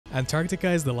Antarctica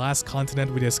is the last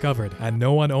continent we discovered, and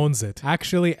no one owns it.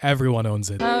 Actually, everyone owns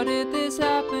it. How did this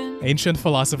happen? Ancient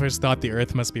philosophers thought the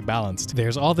Earth must be balanced.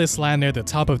 There's all this land near the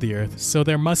top of the Earth, so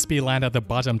there must be land at the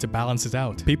bottom to balance it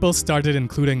out. People started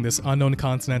including this unknown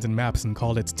continent in maps and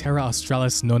called it Terra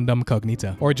Australis Nondum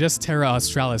Cognita, or just Terra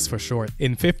Australis for short.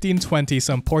 In 1520,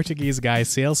 some Portuguese guy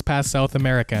sails past South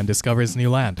America and discovers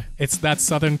new land. It's that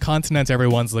southern continent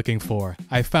everyone's looking for.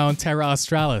 I found Terra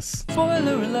Australis.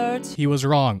 Spoiler alert! He was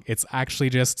wrong. It's actually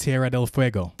just Tierra del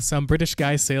Fuego. Some British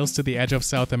guy sails to the edge of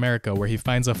South America where he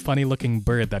finds a funny looking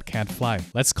bird that can't fly.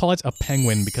 Let's call it a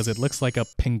penguin because it looks like a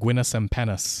Penguinus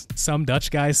empanus. Some Dutch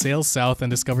guy sails south and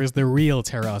discovers the real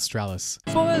Terra Australis.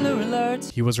 Spoiler alert!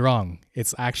 He was wrong.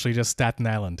 It's actually just Staten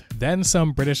Island. Then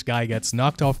some British guy gets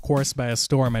knocked off course by a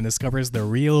storm and discovers the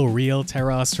real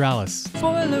Terra Australis.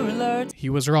 Spoiler alert! He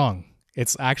was wrong.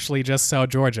 It's actually just South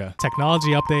Georgia.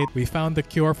 Technology update, we found the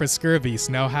cure for scurvy,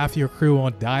 so now half your crew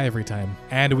won't die every time.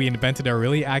 And we invented a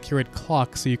really accurate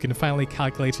clock so you can finally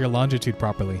calculate your longitude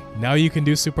properly. Now you can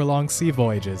do super long sea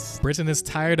voyages. Britain is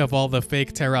tired of all the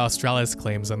fake Terra Australis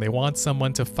claims and they want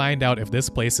someone to find out if this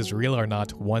place is real or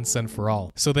not once and for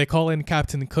all. So they call in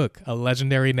Captain Cook, a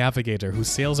legendary navigator who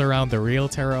sails around the real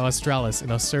Terra Australis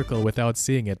in a circle without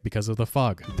seeing it because of the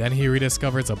fog. Then he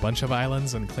rediscovers a bunch of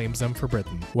islands and claims them for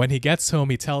Britain. When he gets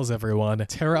home, he tells everyone,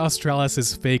 Terra Australis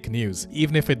is fake news.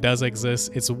 Even if it does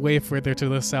exist, it's way further to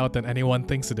the south than anyone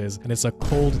thinks it is, and it's a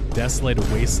cold, desolate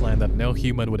wasteland that no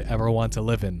human would ever want to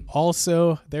live in.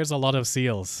 Also, there's a lot of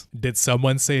seals. Did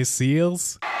someone say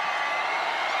seals?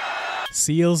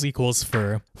 Seals equals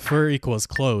fur, fur equals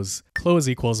clothes, clothes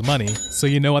equals money, so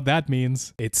you know what that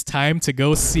means. It's time to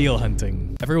go seal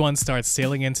hunting. Everyone starts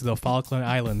sailing into the Falkland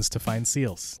Islands to find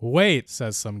seals. Wait,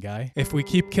 says some guy. If we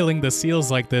keep killing the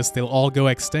seals like this, they'll all go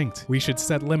extinct. We should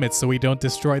set limits so we don't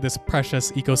destroy this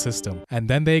precious ecosystem. And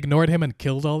then they ignored him and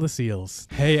killed all the seals.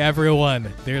 Hey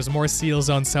everyone, there's more seals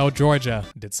on South Georgia.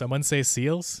 Did someone say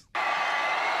seals?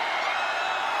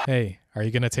 Hey. Are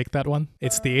you gonna take that one?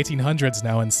 It's the 1800s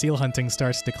now and seal hunting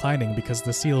starts declining because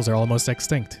the seals are almost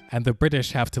extinct. And the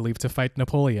British have to leave to fight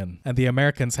Napoleon. And the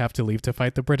Americans have to leave to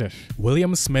fight the British.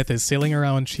 William Smith is sailing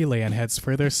around Chile and heads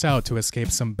further south to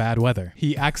escape some bad weather.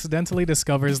 He accidentally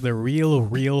discovers the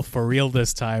real, for real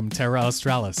this time, Terra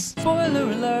Australis.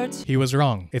 Spoiler alert! He was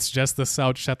wrong. It's just the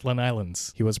South Shetland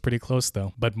Islands. He was pretty close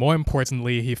though. But more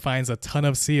importantly, he finds a ton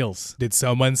of seals. Did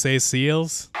someone say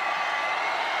seals?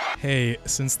 Hey,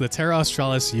 since the Terra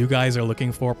Australis you guys are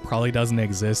looking for probably doesn't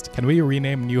exist, can we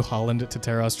rename New Holland to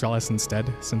Terra Australis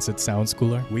instead, since it sounds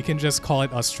cooler? We can just call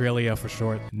it Australia for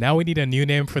short. Now we need a new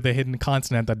name for the hidden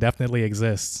continent that definitely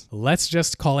exists. Let's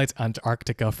just call it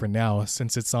Antarctica for now,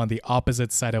 since it's on the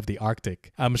opposite side of the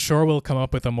Arctic. I'm sure we'll come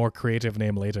up with a more creative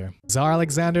name later. Tsar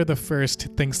Alexander I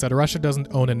thinks that Russia doesn't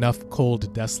own enough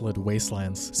cold, desolate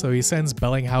wastelands, so he sends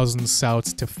Bellinghausen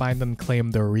south to find and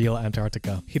claim the real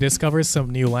Antarctica. He discovers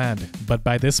some new land. But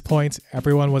by this point,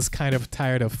 everyone was kind of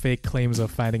tired of fake claims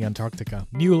of finding Antarctica.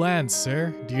 New land,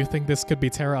 sir? Do you think this could be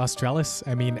Terra Australis?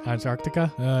 I mean,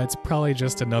 Antarctica? It's probably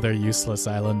just another useless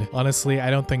island. Honestly, I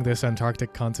don't think this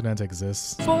Antarctic continent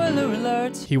exists. Spoiler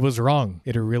alert! He was wrong.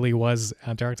 It really was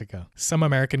Antarctica. Some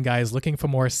American guy is looking for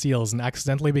more seals and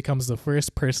accidentally becomes the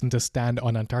first person to stand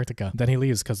on Antarctica. Then he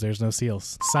leaves because there's no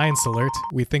seals. Science alert.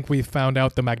 We think we've found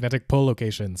out the magnetic pole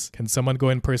locations. Can someone go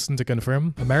in person to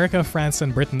confirm? America, France,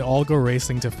 and Britain all go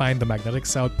racing to find the magnetic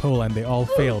South Pole and they all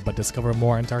fail but discover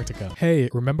more Antarctica. Hey,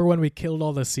 remember when we killed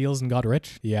all the seals and got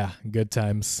rich? Yeah, good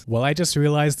times. Well, I just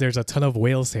realized there's a ton of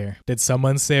whales here. Did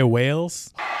someone say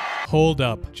whales? Hold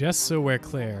up, just so we're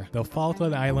clear, the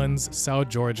Falkland Islands, South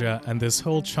Georgia, and this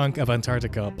whole chunk of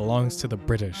Antarctica belongs to the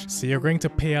British. So you're going to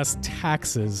pay us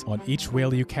taxes on each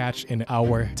whale you catch in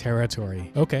our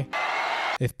territory. Okay.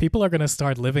 If people are gonna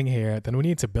start living here, then we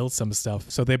need to build some stuff.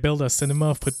 So they build a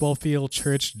cinema, football field,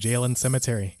 church, jail, and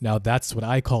cemetery. Now that's what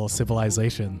I call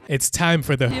civilization. It's time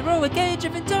for the heroic age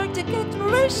of Antarctic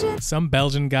exploration! Some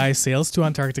Belgian guy sails to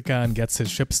Antarctica and gets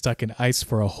his ship stuck in ice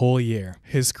for a whole year.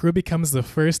 His crew becomes the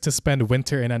first to spend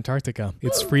winter in Antarctica.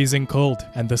 It's freezing cold,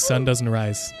 and the sun doesn't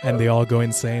rise, and they all go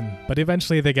insane. But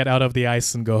eventually they get out of the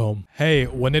ice and go home. Hey,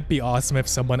 wouldn't it be awesome if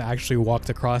someone actually walked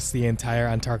across the entire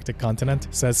Antarctic continent?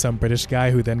 Says some British guy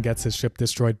guy who then gets his ship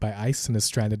destroyed by ice and is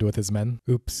stranded with his men.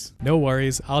 Oops. No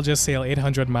worries, I'll just sail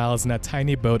 800 miles in a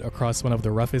tiny boat across one of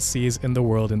the roughest seas in the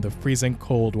world in the freezing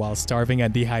cold while starving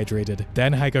and dehydrated.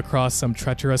 Then hike across some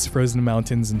treacherous frozen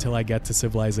mountains until I get to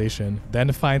civilization.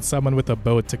 Then find someone with a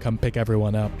boat to come pick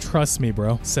everyone up. Trust me,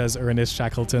 bro, says Ernest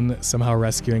Shackleton, somehow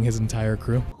rescuing his entire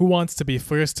crew. Who wants to be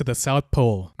first to the South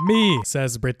Pole? Me,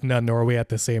 says Britain and Norway at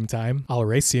the same time. I'll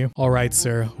race you. Alright,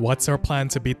 sir, what's our plan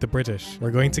to beat the British?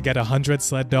 We're going to get 100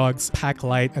 sled dogs, pack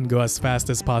light, and go as fast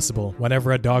as possible.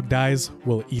 Whenever a dog dies,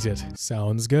 we'll eat it.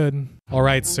 Sounds good.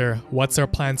 Alright, sir, what's our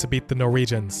plan to beat the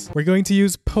Norwegians? We're going to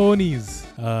use ponies.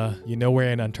 You know we're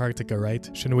in Antarctica, right?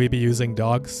 Shouldn't we be using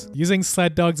dogs? Using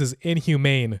sled dogs is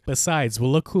inhumane. Besides,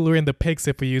 we'll look cooler in the pics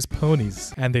if we use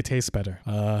ponies. And they taste better.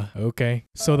 Okay.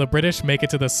 So the British make it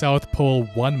to the South Pole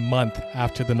 1 month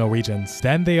after the Norwegians.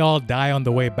 Then they all die on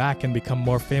the way back and become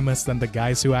more famous than the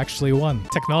guys who actually won.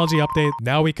 Technology update.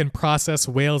 Now we can process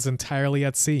whales entirely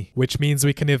at sea, which means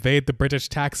we can evade the British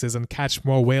taxes and catch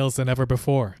more whales than ever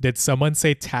before. Did someone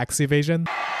say tax evasion?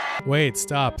 Wait,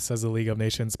 stop, says the League of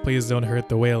Nations. Please don't hurt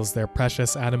the whales. They're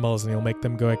precious animals and you'll make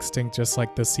them go extinct just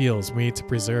like the seals. We need to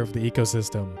preserve the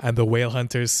ecosystem. And the whale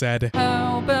hunters said,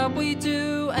 How about we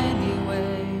do anyway?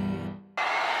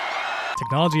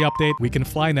 Technology update, we can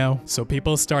fly now. So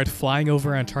people start flying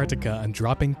over Antarctica and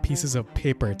dropping pieces of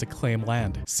paper to claim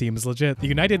land. Seems legit. The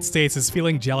United States is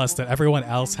feeling jealous that everyone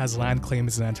else has land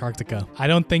claims in Antarctica. I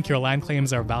don't think your land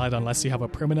claims are valid unless you have a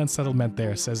permanent settlement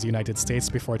there, says the United States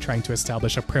before trying to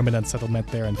establish a permanent settlement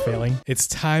there and failing. It's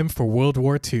time for World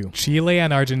War II. Chile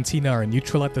and Argentina are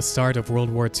neutral at the start of World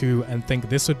War II and think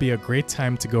this would be a great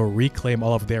time to go reclaim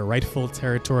all of their rightful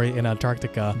territory in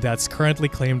Antarctica that's currently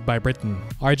claimed by Britain.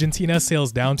 Argentina sails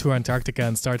down to Antarctica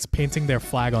and starts painting their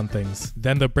flag on things.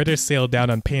 Then the British sail down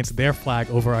and paint their flag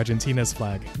over Argentina's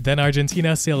flag. Then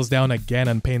Argentina sails down again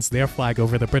and paints their flag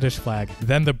over the British flag.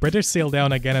 Then the British sail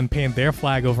down again and paint their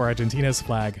flag over Argentina's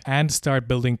flag and start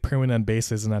building permanent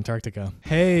bases in Antarctica.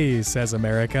 Hey, says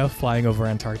America, flying over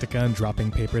Antarctica and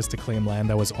dropping papers to claim land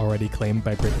that was already claimed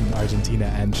by Britain, Argentina,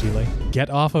 and Chile.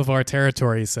 Get off of our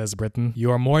territory, says Britain.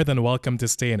 You are more than welcome to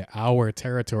stay in our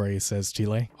territory, says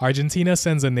Chile. Argentina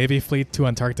sends a navy fleet to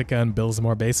Antarctica and builds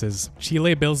more bases.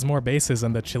 Chile builds more bases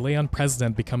and the Chilean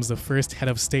president becomes the first head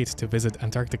of state to visit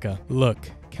Antarctica. Look,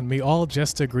 can we all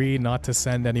just agree not to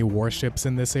send any warships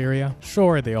in this area?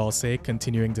 Sure, they all say,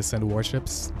 continuing to send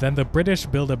warships. Then the British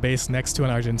build a base next to an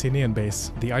Argentinian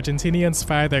base. The Argentinians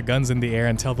fire their guns in the air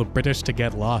and tell the British to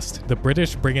get lost. The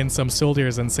British bring in some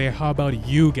soldiers and say, how about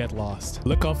you get lost?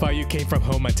 Look how far you came from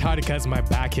home. Antarctica is my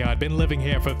backyard. Been living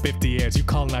here for 50 years. You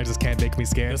colonizers can't make me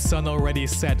scared. The sun already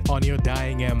set on your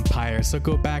dying empire. So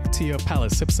go back to your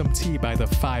palace, sip some tea by the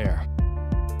fire.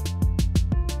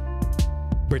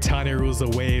 Britannia rules the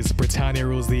waves, Britannia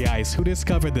rules the ice. Who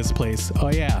discovered this place?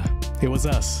 Oh yeah, it was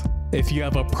us. If you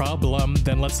have a problem,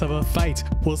 then let's have a fight.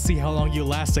 We'll see how long you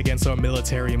last against our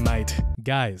military might.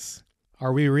 Guys,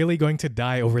 are we really going to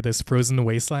die over this frozen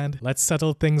wasteland? Let's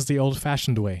settle things the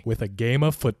old-fashioned way, with a game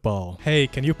of football. Hey,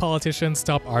 can you politicians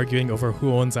stop arguing over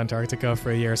who owns Antarctica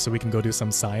for a year so we can go do some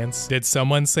science? Did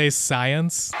someone say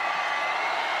science?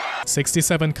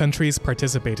 67 countries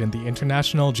participate in the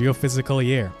International Geophysical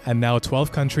Year, and now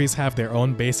 12 countries have their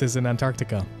own bases in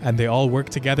Antarctica, and they all work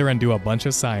together and do a bunch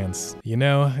of science. You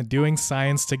know, doing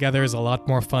science together is a lot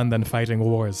more fun than fighting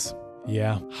wars.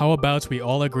 Yeah. How about we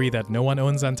all agree that no one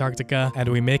owns Antarctica and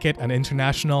we make it an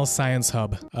international science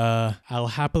hub? I'll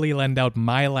happily lend out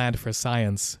my land for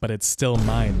science, but it's still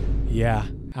mine. Yeah.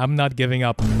 I'm not giving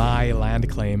up my land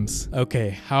claims. Okay,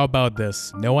 how about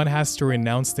this? No one has to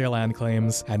renounce their land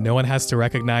claims, and no one has to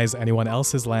recognize anyone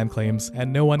else's land claims,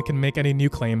 and no one can make any new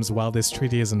claims while this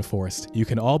treaty is enforced. You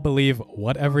can all believe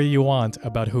whatever you want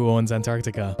about who owns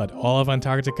Antarctica, but all of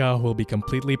Antarctica will be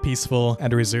completely peaceful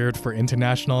and reserved for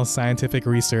international scientific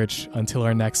research until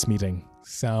our next meeting.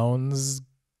 Sounds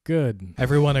good.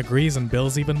 Everyone agrees and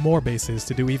builds even more bases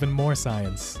to do even more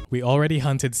science. We already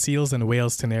hunted seals and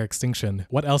whales to near extinction.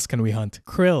 What else can we hunt?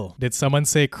 Krill. Did someone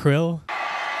say krill?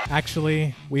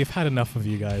 Actually, we've had enough of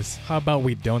you guys. How about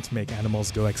we don't make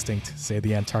animals go extinct, say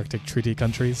the Antarctic Treaty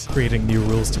countries, creating new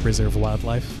rules to preserve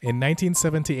wildlife? In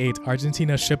 1978,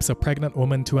 Argentina ships a pregnant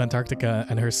woman to Antarctica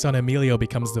and her son Emilio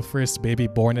becomes the first baby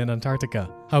born in Antarctica.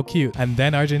 How cute. And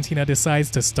then Argentina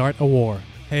decides to start a war.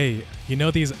 Hey, you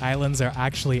know these islands are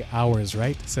actually ours,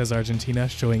 right? Says Argentina,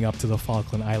 showing up to the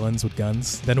Falkland Islands with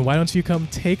guns. Then why don't you come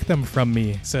take them from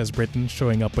me? Says Britain,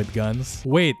 showing up with guns.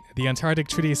 Wait, the Antarctic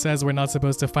Treaty says we're not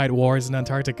supposed to fight wars in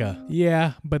Antarctica.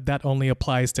 Yeah, but that only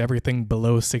applies to everything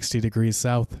below 60 degrees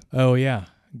south. Oh yeah,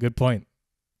 good point.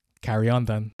 Carry on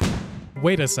then.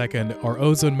 Wait a second, our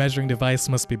ozone measuring device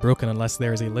must be broken unless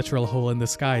there is a literal hole in the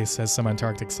sky, says some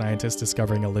Antarctic scientist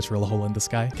discovering a literal hole in the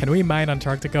sky. Can we mine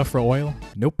Antarctica for oil?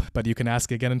 Nope, but you can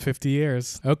ask again in 50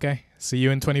 years. Okay, see you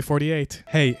in 2048.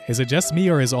 Hey, is it just me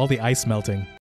or is all the ice melting?